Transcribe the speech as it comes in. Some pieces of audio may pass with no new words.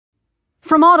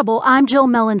From Audible, I'm Jill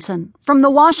Mellinson. From the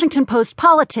Washington Post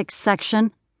Politics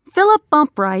section, Philip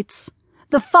Bump writes,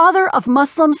 "The father of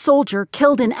Muslim soldier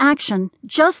killed in action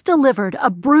just delivered a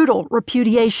brutal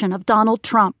repudiation of Donald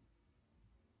Trump."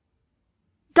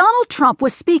 Donald Trump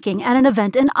was speaking at an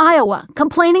event in Iowa,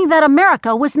 complaining that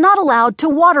America was not allowed to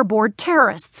waterboard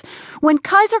terrorists, when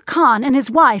Kaiser Khan and his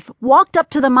wife walked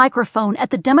up to the microphone at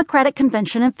the Democratic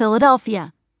Convention in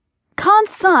Philadelphia.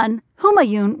 Khan's son,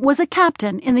 Humayun, was a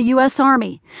captain in the U.S.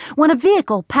 Army. When a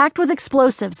vehicle packed with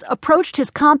explosives approached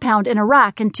his compound in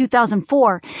Iraq in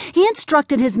 2004, he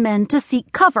instructed his men to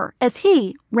seek cover as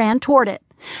he ran toward it.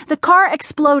 The car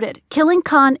exploded, killing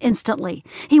Khan instantly.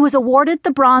 He was awarded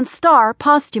the Bronze Star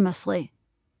posthumously.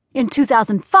 In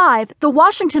 2005, the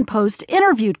Washington Post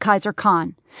interviewed Kaiser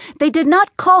Khan. "They did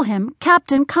not call him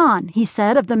Captain Khan," he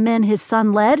said of the men his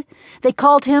son led. "They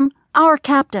called him our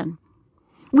captain."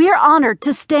 "We are honored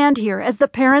to stand here as the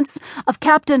parents of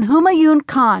Captain Humayun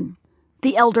Khan,"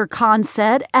 the elder Khan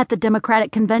said at the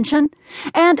Democratic Convention,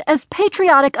 "and as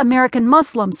patriotic American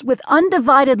Muslims with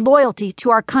undivided loyalty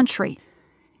to our country."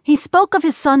 He spoke of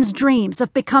his son's dreams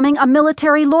of becoming a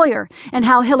military lawyer and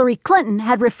how Hillary Clinton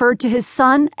had referred to his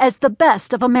son as the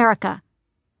best of America.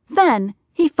 Then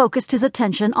he focused his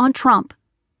attention on Trump.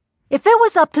 "If it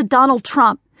was up to Donald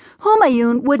Trump,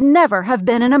 Humayun would never have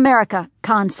been in America,"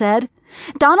 Khan said.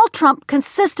 "Donald Trump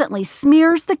consistently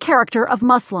smears the character of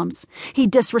Muslims. He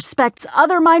disrespects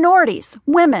other minorities,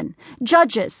 women,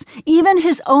 judges, even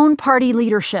his own party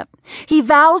leadership. He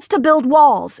vows to build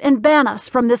walls and ban us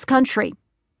from this country."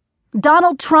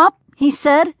 "Donald Trump," he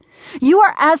said, "you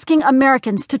are asking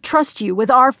Americans to trust you with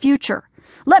our future.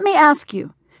 Let me ask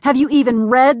you, have you even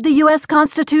read the U.S.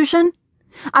 Constitution?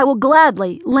 I will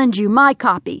gladly lend you my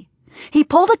copy." He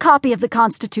pulled a copy of the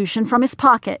Constitution from his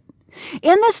pocket.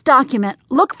 "In this document,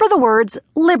 look for the words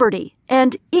liberty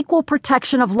and equal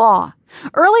protection of law."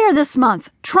 Earlier this month,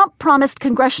 Trump promised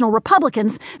congressional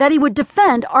Republicans that he would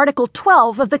defend Article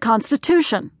 12 of the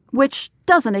Constitution, which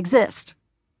doesn't exist.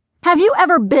 "Have you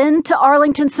ever been to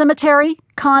Arlington Cemetery?"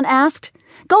 Khan asked.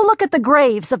 "Go look at the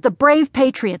graves of the brave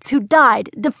patriots who died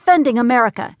defending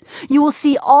America. You will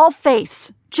see all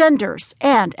faiths, genders,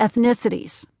 and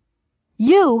ethnicities.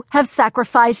 You have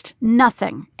sacrificed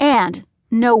nothing and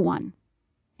no one."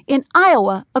 In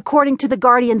Iowa, according to The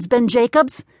Guardian's Ben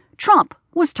Jacobs, Trump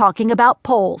was talking about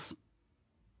polls.